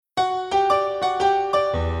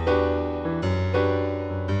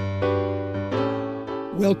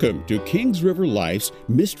Welcome to Kings River Life's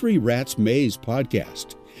Mystery Rats Maze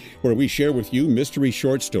podcast, where we share with you mystery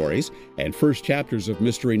short stories and first chapters of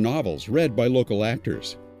mystery novels read by local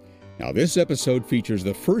actors. Now, this episode features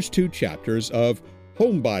the first two chapters of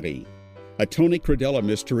Homebody, a Tony Credella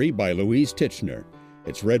mystery by Louise Titchener.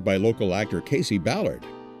 It's read by local actor Casey Ballard.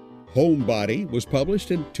 Homebody was published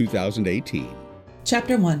in 2018.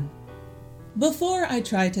 Chapter 1. Before I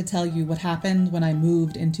try to tell you what happened when I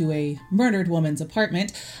moved into a murdered woman's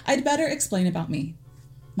apartment, I'd better explain about me.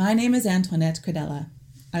 My name is Antoinette Credella.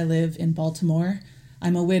 I live in Baltimore.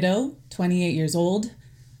 I'm a widow, 28 years old.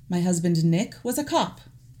 My husband Nick was a cop.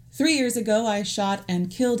 3 years ago, I shot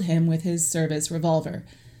and killed him with his service revolver.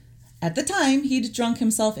 At the time, he'd drunk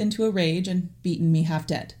himself into a rage and beaten me half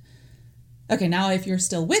dead. Okay, now if you're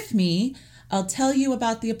still with me, I'll tell you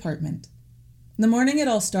about the apartment. The morning it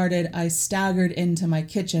all started, I staggered into my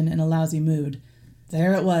kitchen in a lousy mood.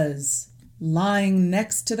 There it was, lying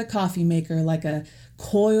next to the coffee maker like a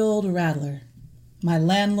coiled rattler. My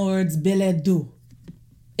landlord's billet doux.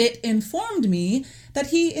 It informed me that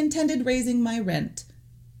he intended raising my rent.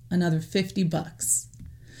 Another $50.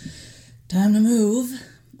 Time to move,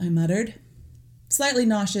 I muttered. Slightly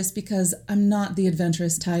nauseous because I'm not the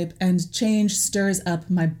adventurous type, and change stirs up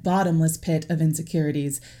my bottomless pit of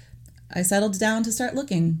insecurities. I settled down to start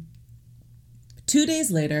looking. 2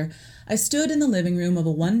 days later, I stood in the living room of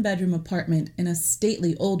a one-bedroom apartment in a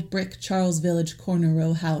stately old brick Charles Village corner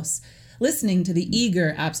row house, listening to the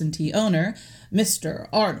eager absentee owner, Mr.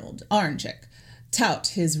 Arnold Arnchick, tout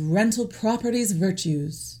his rental property's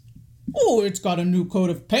virtues. Oh, it's got a new coat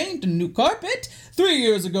of paint and new carpet. 3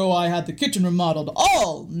 years ago, I had the kitchen remodeled.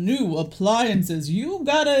 All new appliances. You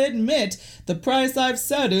gotta admit, the price I've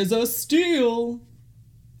set is a steal.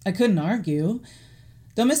 I couldn't argue.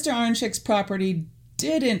 Though Mr. Arnchick's property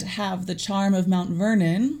didn't have the charm of Mount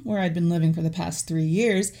Vernon, where I'd been living for the past 3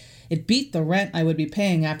 years, it beat the rent I would be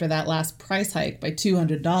paying after that last price hike by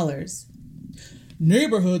 $200.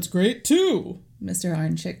 Neighborhood's great, too, Mr.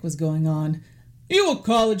 Arnchick was going on. You a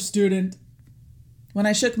college student? When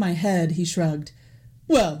I shook my head, he shrugged.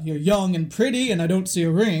 Well, you're young and pretty, and I don't see a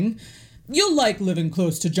ring. You'll like living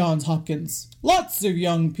close to Johns Hopkins. Lots of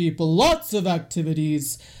young people, lots of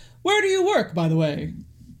activities. Where do you work, by the way?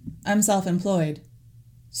 I'm self-employed.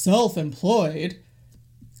 Self-employed?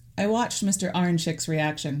 I watched Mr. Arnchick's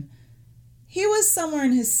reaction. He was somewhere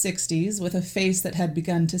in his 60s, with a face that had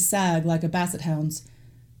begun to sag like a basset hound's.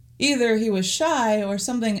 Either he was shy or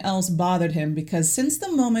something else bothered him, because since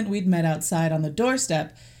the moment we'd met outside on the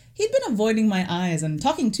doorstep, he'd been avoiding my eyes and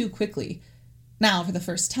talking too quickly. Now, for the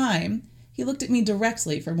first time, he looked at me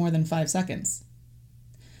directly for more than 5 seconds.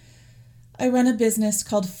 I run a business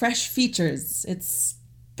called Fresh Features. It's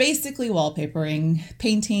basically wallpapering,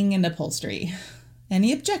 painting, and upholstery.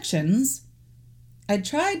 Any objections? I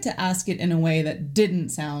tried to ask it in a way that didn't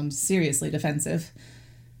sound seriously defensive.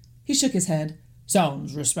 He shook his head.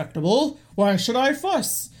 Sounds respectable. Why should I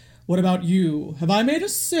fuss? What about you? Have I made a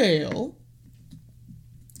sale?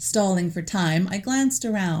 Stalling for time, I glanced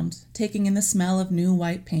around, taking in the smell of new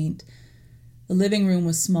white paint. The living room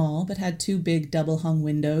was small, but had 2 big double-hung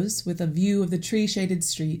windows with a view of the tree-shaded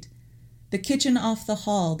street. The kitchen off the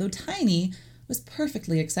hall, though tiny, was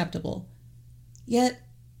perfectly acceptable. Yet,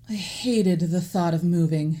 I hated the thought of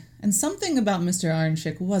moving, and something about Mr.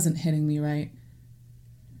 Arnchick wasn't hitting me right.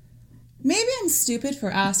 Maybe I'm stupid for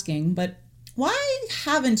asking, but why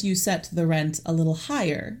haven't you set the rent a little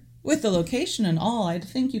higher? With the location and all, I'd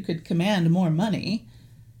think you could command more money.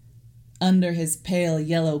 Under his pale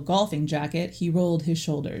yellow golfing jacket, he rolled his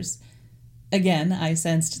shoulders. Again, I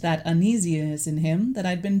sensed that uneasiness in him that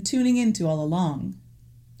I'd been tuning into all along.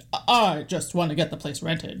 I just want to get the place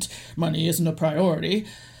rented. Money isn't a priority.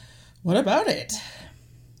 What about it?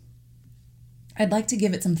 I'd like to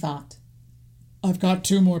give it some thought. I've got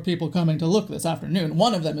 2 more people coming to look this afternoon.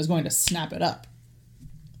 One of them is going to snap it up.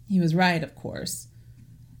 He was right, of course.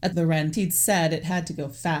 At the rent, he'd said it had to go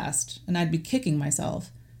fast, and I'd be kicking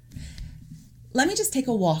myself. Let me just take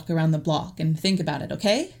a walk around the block and think about it,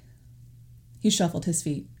 okay? He shuffled his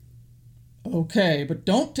feet. Okay, but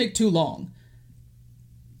don't take too long.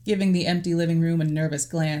 Giving the empty living room a nervous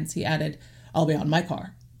glance, he added, I'll be on my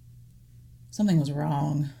car. Something was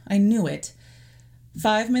wrong. I knew it.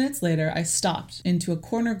 5 minutes later, I stopped into a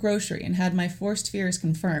corner grocery and had my forced fears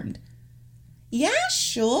confirmed. Yeah,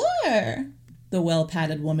 sure, the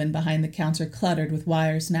well-padded woman behind the counter cluttered with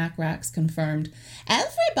wire snack racks confirmed.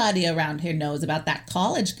 Everybody around here knows about that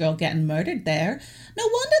college girl getting murdered there. No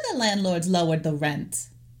wonder the landlords lowered the rent.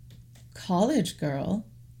 College girl?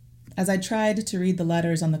 As I tried to read the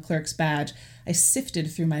letters on the clerk's badge, I sifted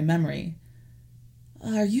through my memory.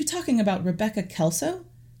 Are you talking about Rebecca Kelso?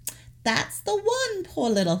 That's the one, poor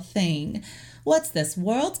little thing. What's this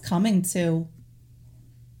world's coming to?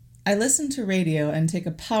 I listen to radio and take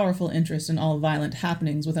a powerful interest in all violent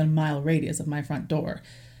happenings within a mile radius of my front door.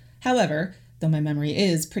 However, though my memory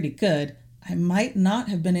is pretty good, I might not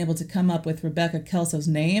have been able to come up with Rebecca Kelso's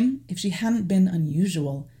name if she hadn't been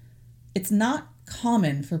unusual. It's not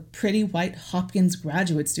common for pretty white Hopkins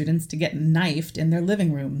graduate students to get knifed in their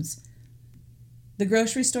living rooms. The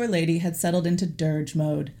grocery store lady had settled into dirge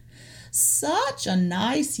mode. Such a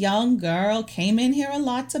nice young girl, came in here a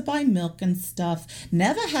lot to buy milk and stuff,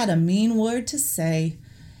 never had a mean word to say.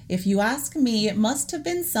 If you ask me, it must have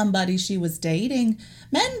been somebody she was dating.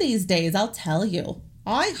 Men these days, I'll tell you.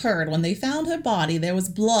 I heard when they found her body there was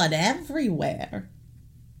blood everywhere.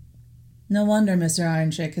 No wonder Mr.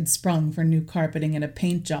 Ironchick had sprung for new carpeting and a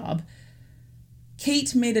paint job.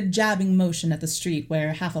 Kate made a jabbing motion at the street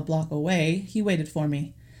where, half a block away, he waited for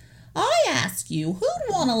me. I ask you, who'd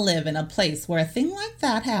want to live in a place where a thing like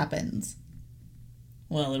that happens?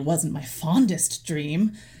 Well, it wasn't my fondest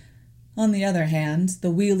dream. On the other hand,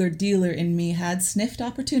 the wheeler-dealer in me had sniffed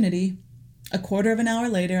opportunity. A quarter of an hour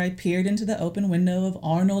later, I peered into the open window of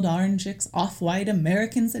Arnold Ironchick's off-white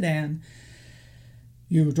American sedan.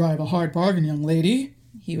 You drive a hard bargain, young lady,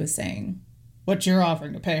 he was saying. What you're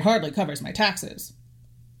offering to pay hardly covers my taxes.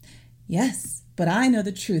 Yes, but I know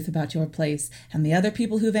the truth about your place, and the other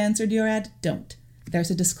people who've answered your ad don't.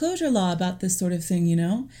 There's a disclosure law about this sort of thing, you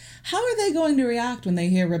know. How are they going to react when they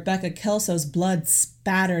hear Rebecca Kelso's blood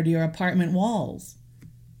spattered your apartment walls?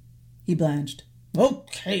 He blanched.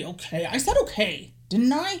 Okay. I said okay,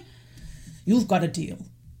 didn't I? You've got a deal.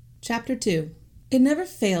 Chapter 2. It never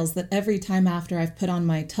fails that every time after I've put on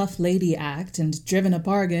my tough lady act and driven a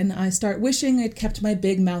bargain, I start wishing I'd kept my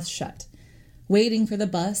big mouth shut. Waiting for the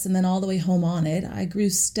bus and then all the way home on it, I grew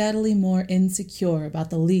steadily more insecure about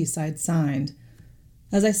the lease I'd signed.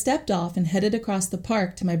 As I stepped off and headed across the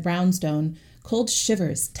park to my brownstone, cold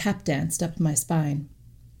shivers tap-danced up my spine.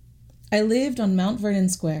 I lived on Mount Vernon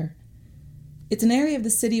Square. It's an area of the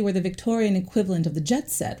city where the Victorian equivalent of the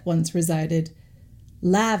jet set once resided.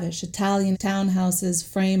 Lavish Italian townhouses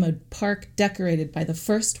frame a park decorated by the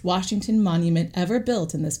first Washington monument ever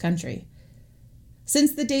built in this country.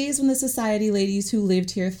 Since the days when the society ladies who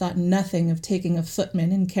lived here thought nothing of taking a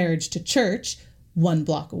footman and carriage to church, 1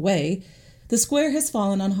 block away, the square has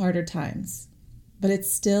fallen on harder times. But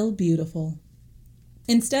it's still beautiful.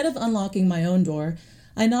 Instead of unlocking my own door,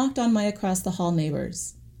 I knocked on my across-the-hall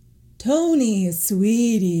neighbors. "Tony,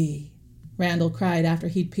 sweetie," Randall cried after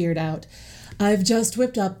he'd peered out. "I've just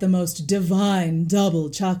whipped up the most divine double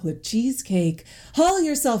chocolate cheesecake. Haul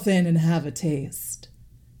yourself in and have a taste."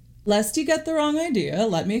 Lest you get the wrong idea,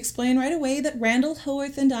 let me explain right away that Randall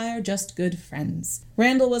Howarth and I are just good friends.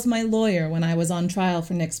 Randall was my lawyer when I was on trial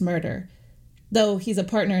for Nick's murder. Though he's a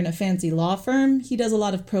partner in a fancy law firm, he does a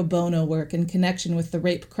lot of pro bono work in connection with the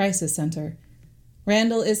Rape Crisis Center.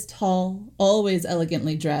 Randall is tall, always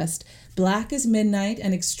elegantly dressed, black as midnight,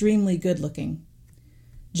 and extremely good-looking.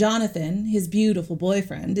 Jonathan, his beautiful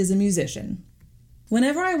boyfriend, is a musician.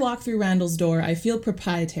 Whenever I walk through Randall's door, I feel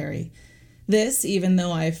proprietary. This, even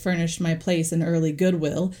though I've furnished my place in early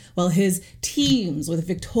Goodwill, while his teems with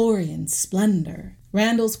Victorian splendor.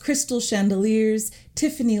 Randall's crystal chandeliers,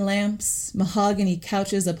 Tiffany lamps, mahogany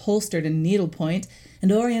couches upholstered in needlepoint,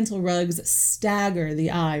 and oriental rugs stagger the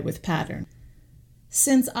eye with pattern.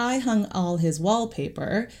 Since I hung all his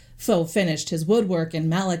wallpaper, faux finished his woodwork in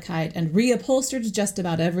malachite, and reupholstered just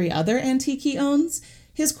about every other antique he owns,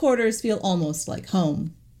 his quarters feel almost like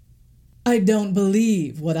home. "I don't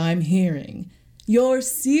believe what I'm hearing. You're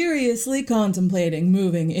seriously contemplating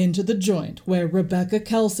moving into the joint where Rebecca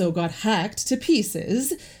Kelso got hacked to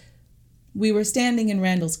pieces?" We were standing in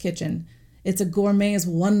Randall's kitchen. It's a gourmet's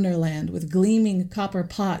wonderland with gleaming copper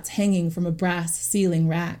pots hanging from a brass ceiling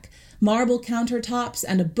rack, marble countertops,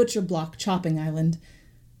 and a butcher block chopping island.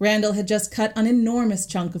 Randall had just cut an enormous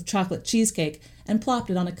chunk of chocolate cheesecake and plopped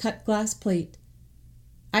it on a cut glass plate.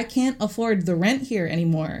 "I can't afford the rent here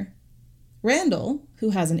anymore." Randall, who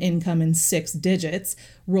has an income in 6 digits,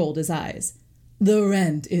 rolled his eyes. "The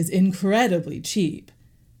rent is incredibly cheap."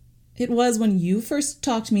 "It was when you first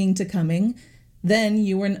talked me into coming. Then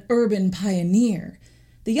you were an urban pioneer.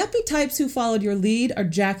 The yuppie types who followed your lead are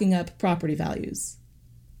jacking up property values."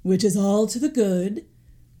 "Which is all to the good."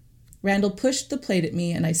 Randall pushed the plate at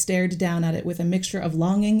me, and I stared down at it with a mixture of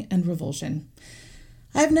longing and revulsion.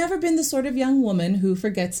 I've never been the sort of young woman who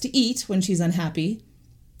forgets to eat when she's unhappy.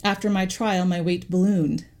 After my trial, my weight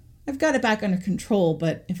ballooned. I've got it back under control,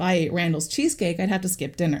 but if I ate Randall's cheesecake, I'd have to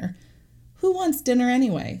skip dinner. Who wants dinner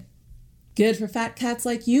anyway? Good for fat cats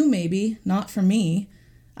like you, maybe, not for me.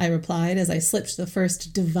 I replied as I slipped the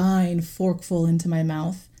first divine forkful into my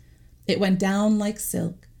mouth. It went down like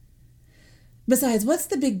silk. Besides, what's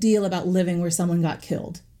the big deal about living where someone got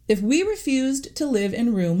killed? If we refused to live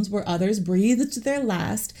in rooms where others breathed their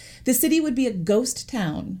last, the city would be a ghost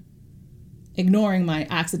town. Ignoring my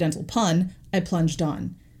accidental pun, I plunged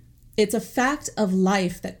on. It's a fact of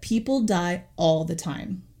life that people die all the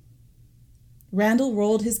time. Randall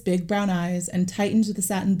rolled his big brown eyes and tightened the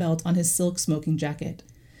satin belt on his silk smoking jacket.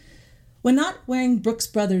 When not wearing Brooks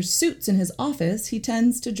Brothers suits in his office, he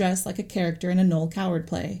tends to dress like a character in a Noel Coward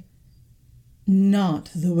play. Not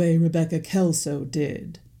the way Rebecca Kelso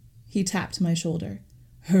did. He tapped my shoulder.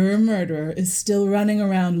 Her murderer is still running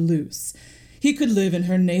around loose. He could live in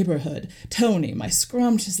her neighborhood. Tony, my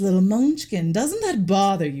scrumptious little munchkin, doesn't that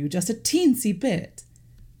bother you just a teensy bit?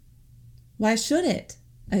 Why should it?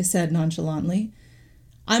 I said nonchalantly.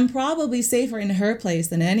 I'm probably safer in her place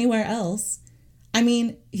than anywhere else. I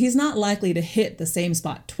mean, he's not likely to hit the same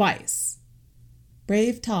spot twice.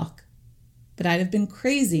 Brave talk, but I'd have been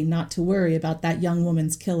crazy not to worry about that young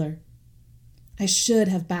woman's killer. I should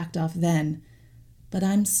have backed off then, but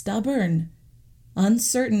I'm stubborn.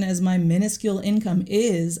 Uncertain as my minuscule income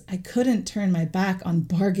is, I couldn't turn my back on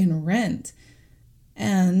bargain rent.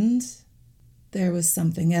 And there was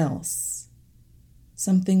something else.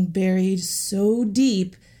 Something buried so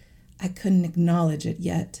deep I couldn't acknowledge it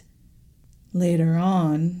yet. Later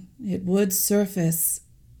on, it would surface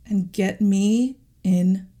and get me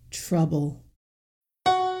in trouble.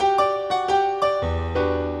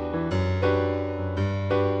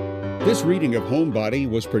 This reading of Homebody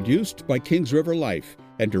was produced by Kings River Life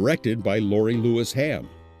and directed by Lori Lewis Ham.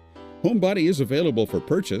 Homebody is available for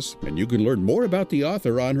purchase, and you can learn more about the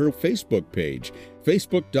author on her Facebook page,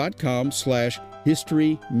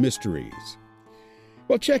 facebook.com/historymysteries.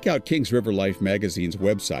 Well, check out Kings River Life magazine's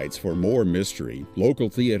websites for more mystery, local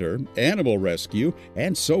theater, animal rescue,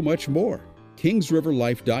 and so much more.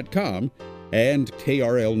 kingsriverlife.com and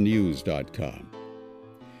krlnews.com.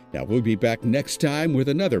 Now, we'll be back next time with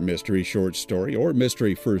another mystery short story or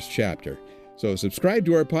mystery first chapter. So subscribe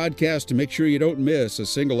to our podcast to make sure you don't miss a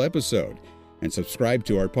single episode. And subscribe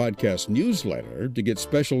to our podcast newsletter to get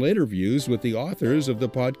special interviews with the authors of the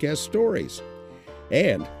podcast stories.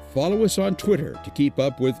 And follow us on Twitter to keep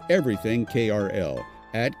up with everything KRL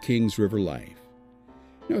at Kings River Life.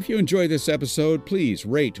 Now, if you enjoy this episode, please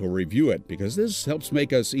rate or review it because this helps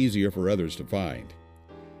make us easier for others to find.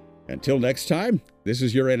 Until next time, this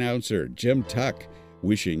is your announcer, Jim Tuck,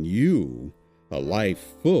 wishing you a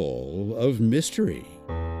life full of mystery.